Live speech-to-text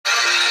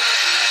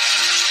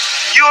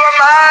You are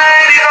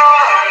mighty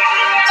God,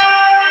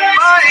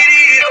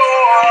 mighty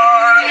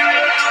God.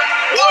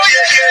 Oh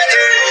yeah, yeah,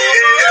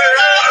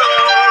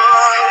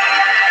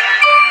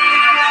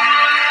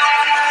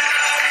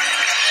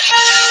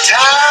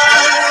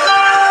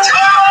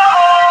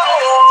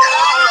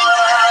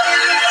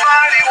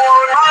 mighty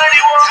one,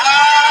 mighty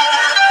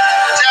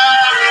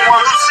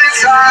one who sits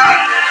high,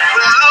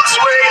 but looks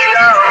way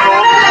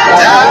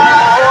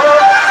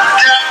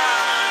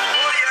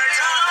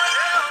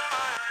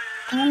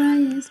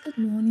Alright, yes, good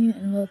morning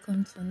and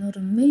welcome to another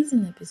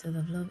amazing episode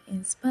of Love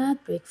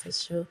Inspired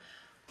Breakfast Show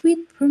with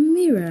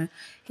Primera.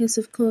 Yes,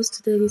 of course,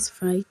 today is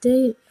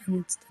Friday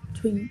and it's the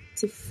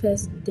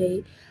 21st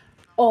day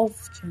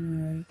of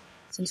January.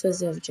 21st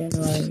day of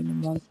January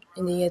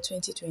in the year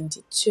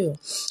 2022.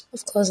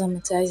 Of course, I'm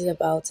excited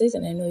about it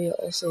and I know you're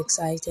also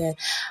excited.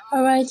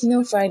 Alright,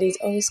 Friday is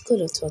always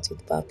School of Thought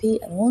with Papi,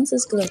 and once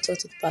it's School of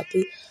Thought with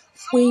Papi,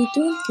 we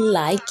don't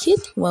like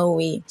it when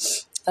we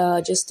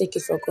just take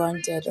it for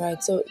granted,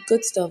 right? So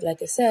good stuff,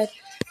 like I said,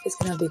 it's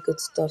gonna be good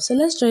stuff. So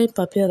let's join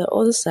Papi on the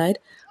other side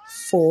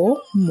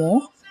for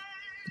more.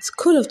 It's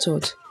School of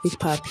Thought with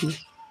Papi.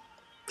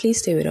 Please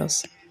stay with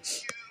us.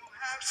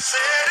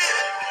 said it,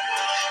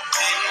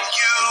 then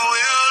you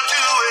will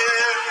do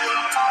it.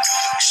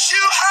 'Cause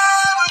you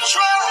have a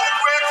track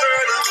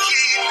record of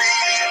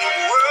keeping your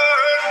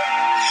word,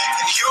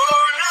 and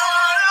you're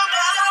not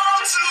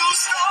about to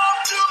stop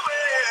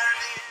doing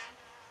it.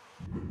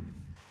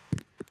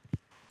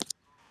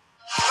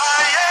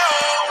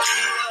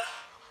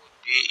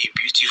 A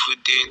beautiful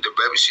day. The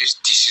Bible says,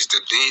 "This is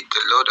the day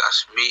the Lord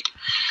has made.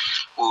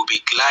 We will be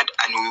glad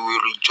and we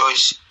will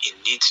rejoice in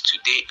it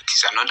today." It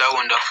is another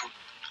wonderful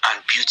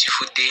and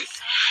beautiful day.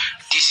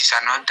 This is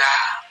another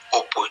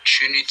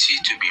opportunity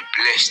to be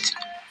blessed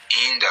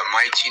in the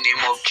mighty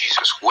name of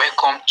Jesus.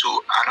 Welcome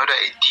to another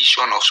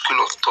edition of School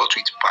of Thought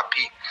with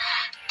Papi.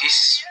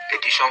 This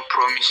edition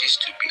promises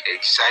to be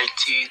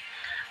exciting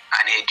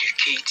and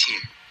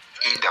educating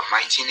in the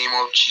mighty name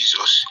of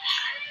Jesus.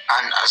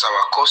 And as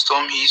our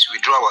custom is, we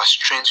draw our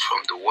strength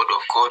from the Word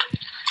of God,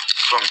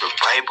 from the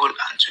Bible,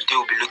 and today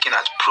we'll be looking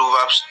at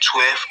Proverbs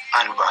 12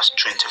 and verse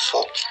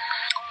 24.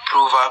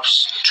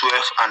 Proverbs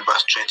 12 and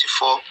verse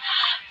 24.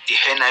 The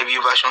NIV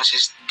version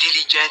says,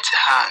 "Diligent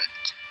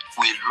hand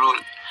will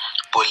rule,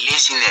 but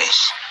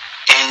laziness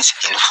ends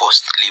in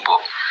forced labor."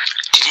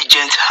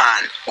 Diligent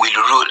hand will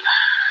rule.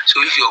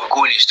 So if your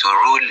goal is to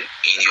rule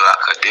in your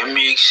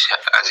academics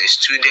as a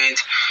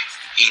student,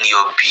 in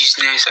your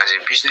business as a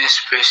business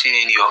person,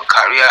 in your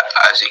career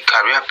as a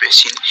career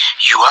person,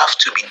 you have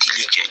to be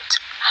diligent.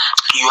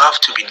 You have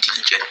to be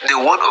diligent. The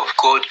Word of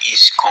God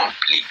is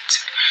complete.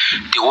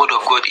 The Word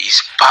of God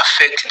is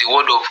perfect. The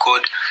Word of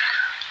God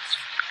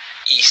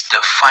is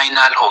the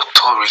final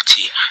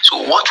authority. So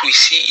what we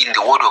see in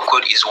the Word of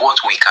God is what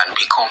we can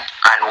become,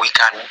 and we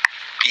can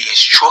be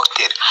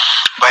instructed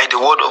by the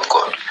Word of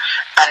God.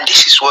 And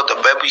this is what the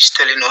Bible is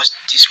telling us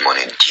this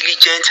morning.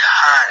 Diligent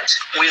hands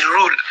will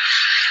rule.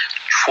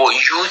 For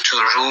you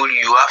to rule,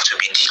 you have to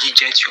be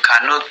diligent. You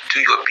cannot do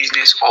your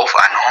business off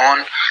and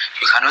on.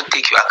 You cannot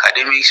take your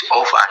academics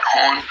off and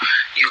on.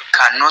 You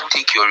cannot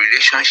take your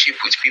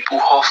relationship with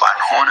people off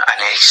and on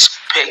and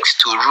expect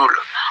to rule.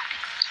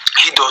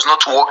 It does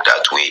not work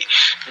that way.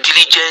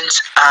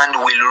 Diligence and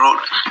will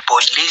rule,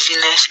 but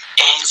laziness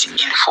ends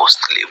in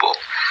forced labor.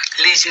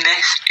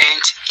 Laziness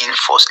ends in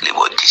forced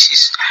labor. This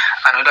is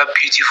another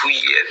beautiful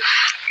year.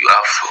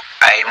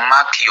 I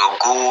marked your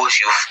goals.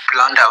 You've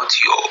planned out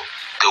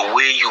the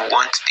way you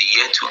want the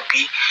year to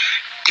be.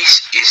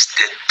 This is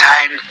the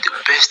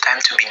best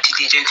time to be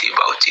diligent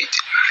about it.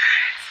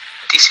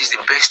 This is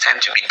the best time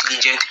to be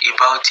diligent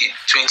about it.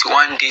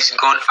 21 days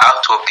gone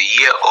out of the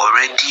year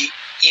already.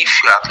 If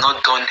you have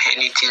not done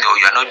anything or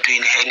you are not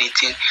doing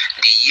anything,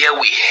 the year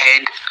will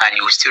end and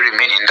you will still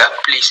remain in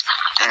that place,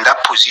 in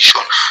that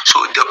position.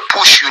 So the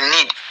push you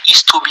need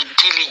is to be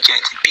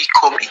diligent, be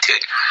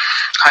committed.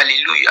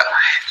 Hallelujah.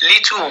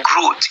 Little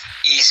growth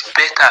is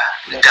better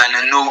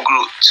than no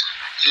growth.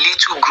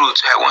 Little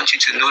growth, I want you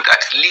to know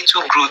that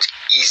little growth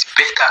is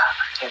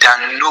better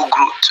than no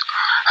growth.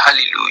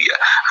 Hallelujah.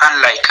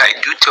 And like I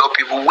do tell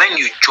people, when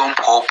you jump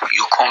up,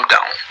 you come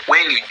down.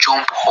 When you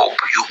jump up,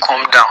 you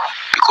come down,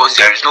 because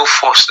there is no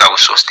force that will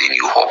sustain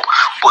you up.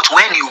 But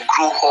when you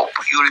grow up,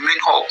 you remain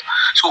up.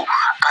 So,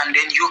 and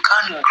then you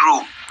can't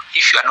grow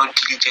if you are not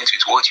diligent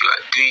with what you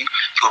are doing.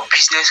 Your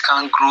business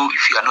can't grow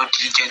if you are not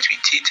diligent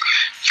with it.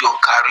 Your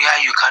career,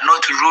 you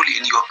cannot rule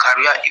in your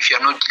career if you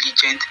are not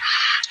diligent.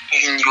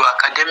 In your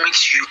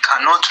academics, you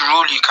cannot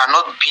rule, you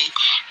cannot be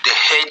the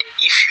head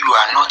if you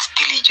are not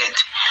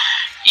diligent.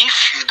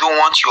 If you don't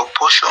want your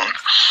portion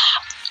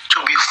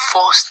to be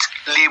forced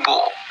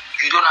labor,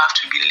 you don't have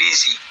to be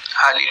lazy.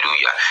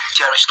 Hallelujah.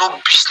 There is no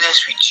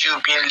business with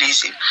you being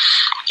lazy.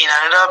 In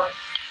another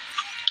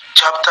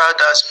chapter,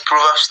 that's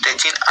Proverbs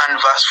 13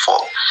 and verse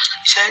 4.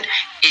 He said,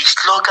 "A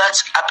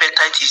sluggard's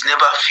appetite is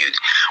never filled,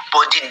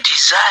 but the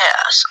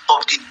desires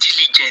of the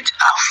diligent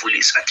are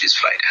fully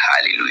satisfied."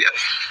 Hallelujah.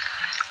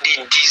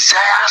 The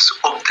desires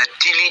of the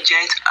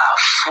diligent are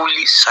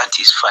fully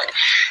satisfied.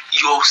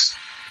 Your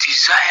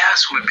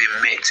desires will be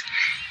met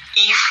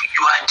if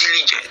you are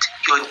diligent.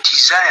 Your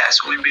desires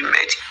will be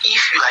met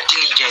if you are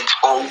diligent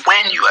or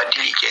when you are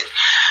diligent.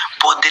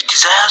 But the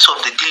desires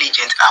of the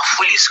diligent are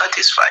fully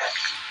satisfied.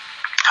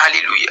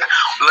 Hallelujah.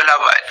 We all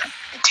have our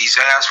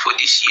desires for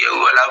this year.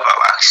 We all have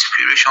our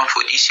aspiration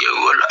for this year.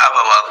 We all have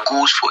our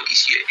goals for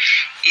this year.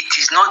 It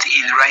is not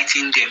in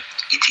writing them.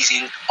 It is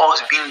in us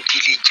being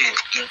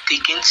diligent in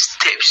taking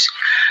steps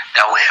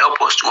that will help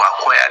us to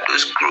acquire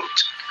those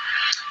growth,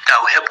 that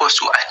will help us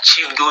to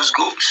achieve those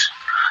goals,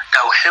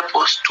 that will help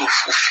us to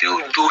fulfill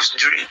those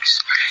dreams.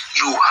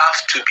 You have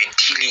to be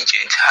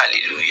diligent.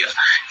 Hallelujah.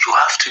 You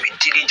have to be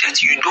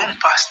diligent. You don't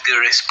pass the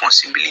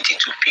responsibility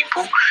to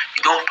people.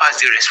 You don't pass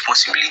the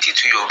responsibility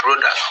to your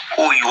brother.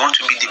 Oh, you want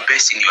to be the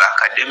best in your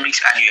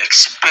academics and you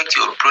expect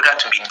your brother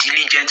to be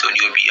diligent on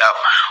your behalf.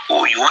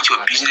 Oh, you want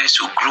your business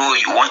to grow.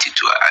 You want it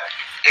to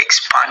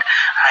expand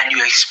and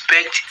you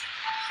expect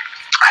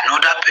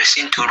another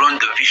person to run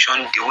the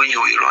vision the way you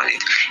will run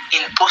it.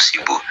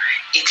 Impossible.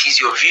 It is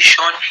your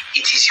vision,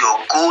 it is your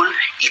goal,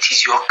 it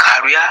is your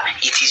career,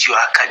 it is your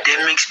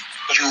academics.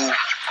 You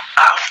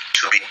have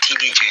to be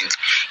diligent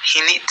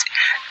in it.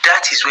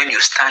 That is when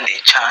you stand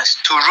a chance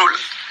to rule.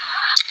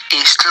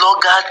 A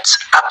sluggard's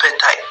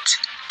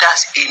appetite,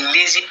 that's a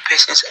lazy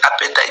person's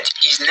appetite,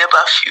 is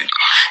never filled,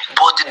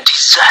 but the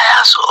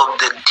desires of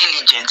the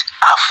diligent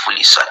are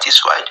fully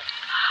satisfied.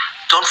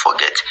 Don't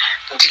forget,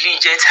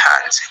 diligent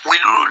hands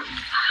will rule.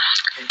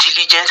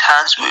 Diligent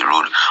hands will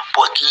rule,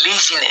 but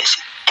laziness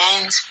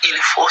ends in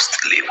forced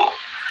labor.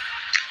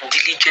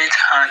 Diligent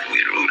hand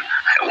will rule.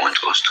 I want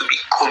us to be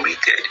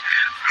committed,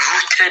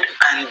 rooted,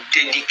 and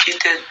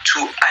dedicated to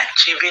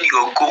achieving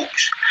your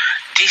goals.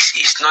 This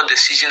is not the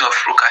season of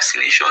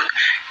procrastination.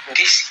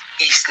 This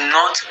is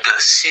not the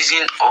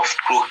season of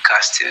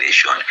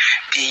procrastination.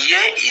 The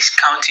year is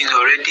counting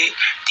already.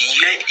 The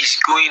year is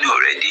going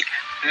already.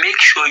 Make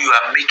sure you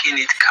are making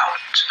it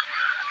count.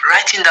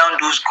 Writing down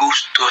those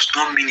goals does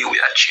not mean you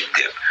will achieve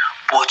them,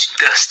 but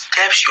the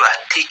steps you are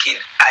taking,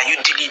 are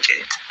you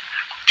diligent?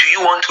 Do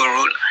you want to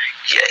rule?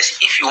 Yes,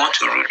 if you want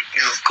to rule,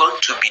 you've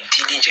got to be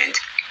diligent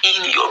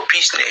in your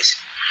business.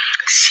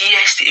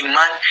 Seest a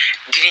man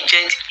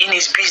diligent in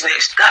his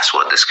business. That's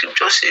what the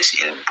scripture says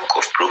in the book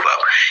of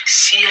Proverbs.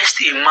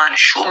 Seest a man,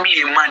 show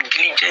me a man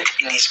diligent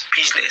in his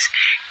business.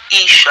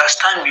 He shall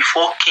stand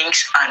before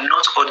kings and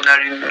not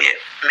ordinary men.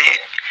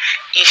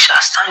 He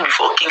shall stand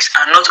before kings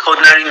and not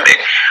ordinary men.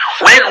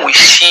 When we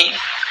see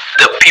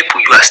the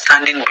people you are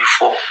standing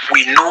before,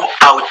 we know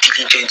how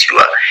diligent you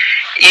are.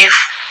 If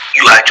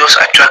you are just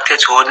attracted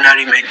to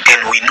ordinary men,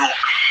 then we know.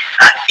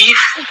 And if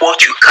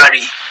what you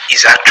carry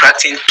is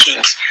attracting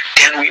kings,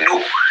 then we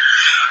know.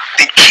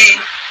 The key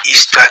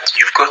is that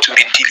you've got to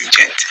be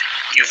diligent.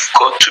 You've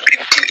got to be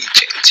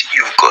diligent.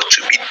 You've got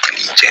to be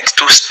diligent.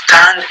 To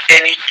stand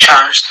any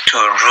chance to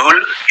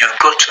rule, you've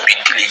got to be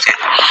diligent.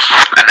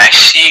 And I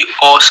see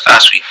us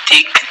as we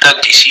take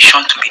that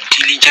decision to be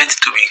diligent,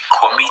 to be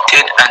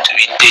committed, and to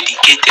be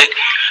dedicated,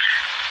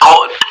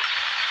 God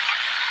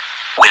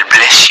will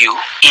bless you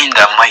in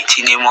the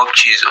mighty name of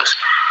Jesus.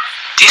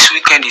 This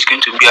weekend is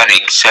going to be an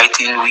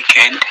exciting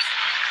weekend.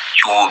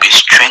 You will be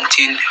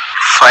strengthened,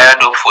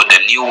 fired up for the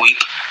new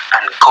week,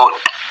 and God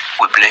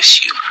will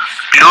bless you.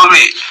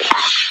 Glory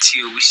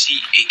till we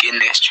see again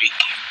next week.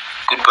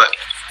 Goodbye.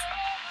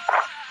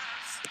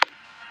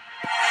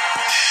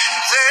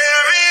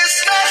 There is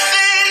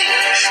nothing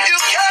you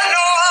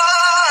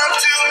cannot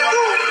do.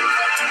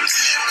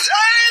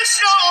 There is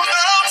no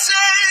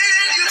mountain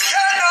you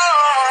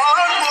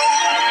cannot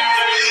move.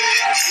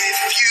 If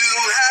you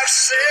have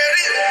said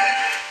it.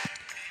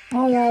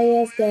 Alright,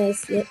 yes guys,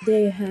 there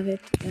you have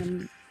it.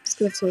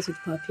 School of Thoughts with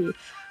Papi.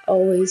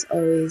 Always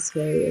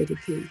very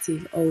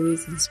educative,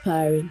 always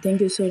inspiring. Thank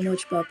you so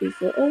much, Papi,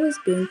 for always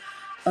being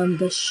on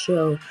the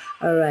show.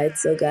 Alright,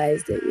 so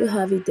guys, there you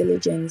have it,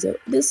 diligence. So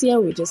this year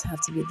we just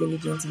have to be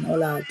diligent in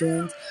all our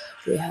doings.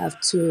 We have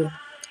to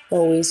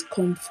always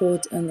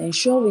comfort and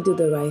ensure we do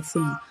the right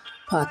thing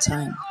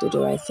part-time.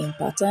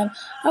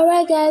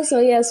 Alright guys, so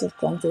yes, we've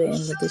come to the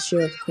end of the show,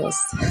 of course.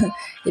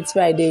 It's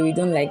Friday, we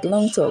don't like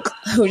long talk.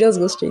 We just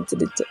go straight to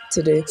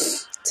the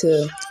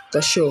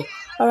show.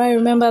 Alright,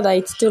 remember that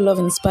it's still Love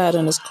Inspired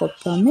 _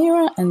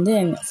 Pramira, and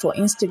then for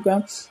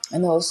Instagram,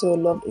 and also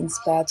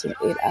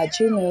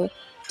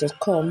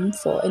loveinspired28@gmail.com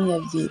for any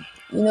of the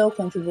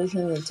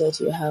contributions and thoughts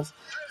you have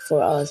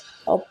for us,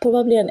 or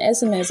probably an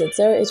SMS at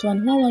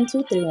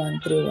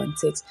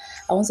 081-112-31316.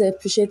 I want to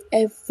appreciate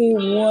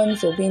everyone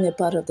for being a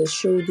part of the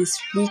show this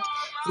week.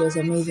 It was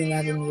amazing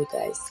having you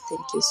guys.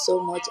 Thank you so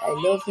much. I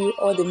love you.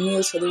 All the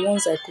mails, for the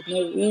ones I could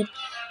not read,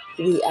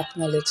 we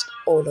acknowledged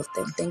all of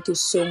them. Thank you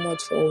so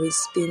much for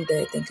always being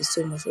there. Thank you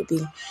so much for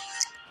being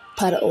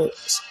part of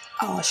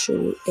our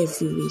show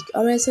every week.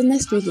 Alright, so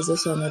next week is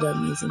also another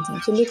amazing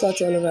time. So look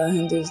out all of our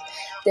handles.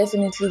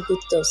 Definitely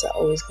good stuffs are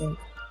always coming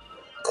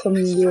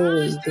your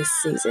way this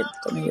season.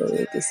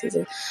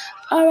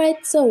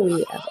 Alright, so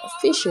we have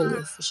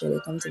officially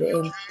come to the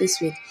end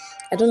this week.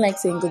 I don't like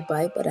saying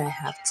goodbye, but I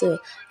have to.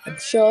 I'm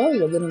sure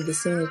we're going to be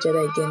seeing each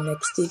other again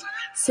next week.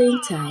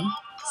 Same time,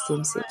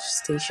 same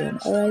station.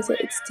 Alright, so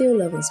it's still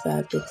Love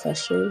Inspired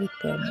Breakfast Show with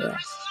Permira.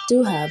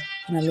 Do have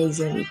an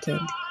amazing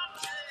weekend.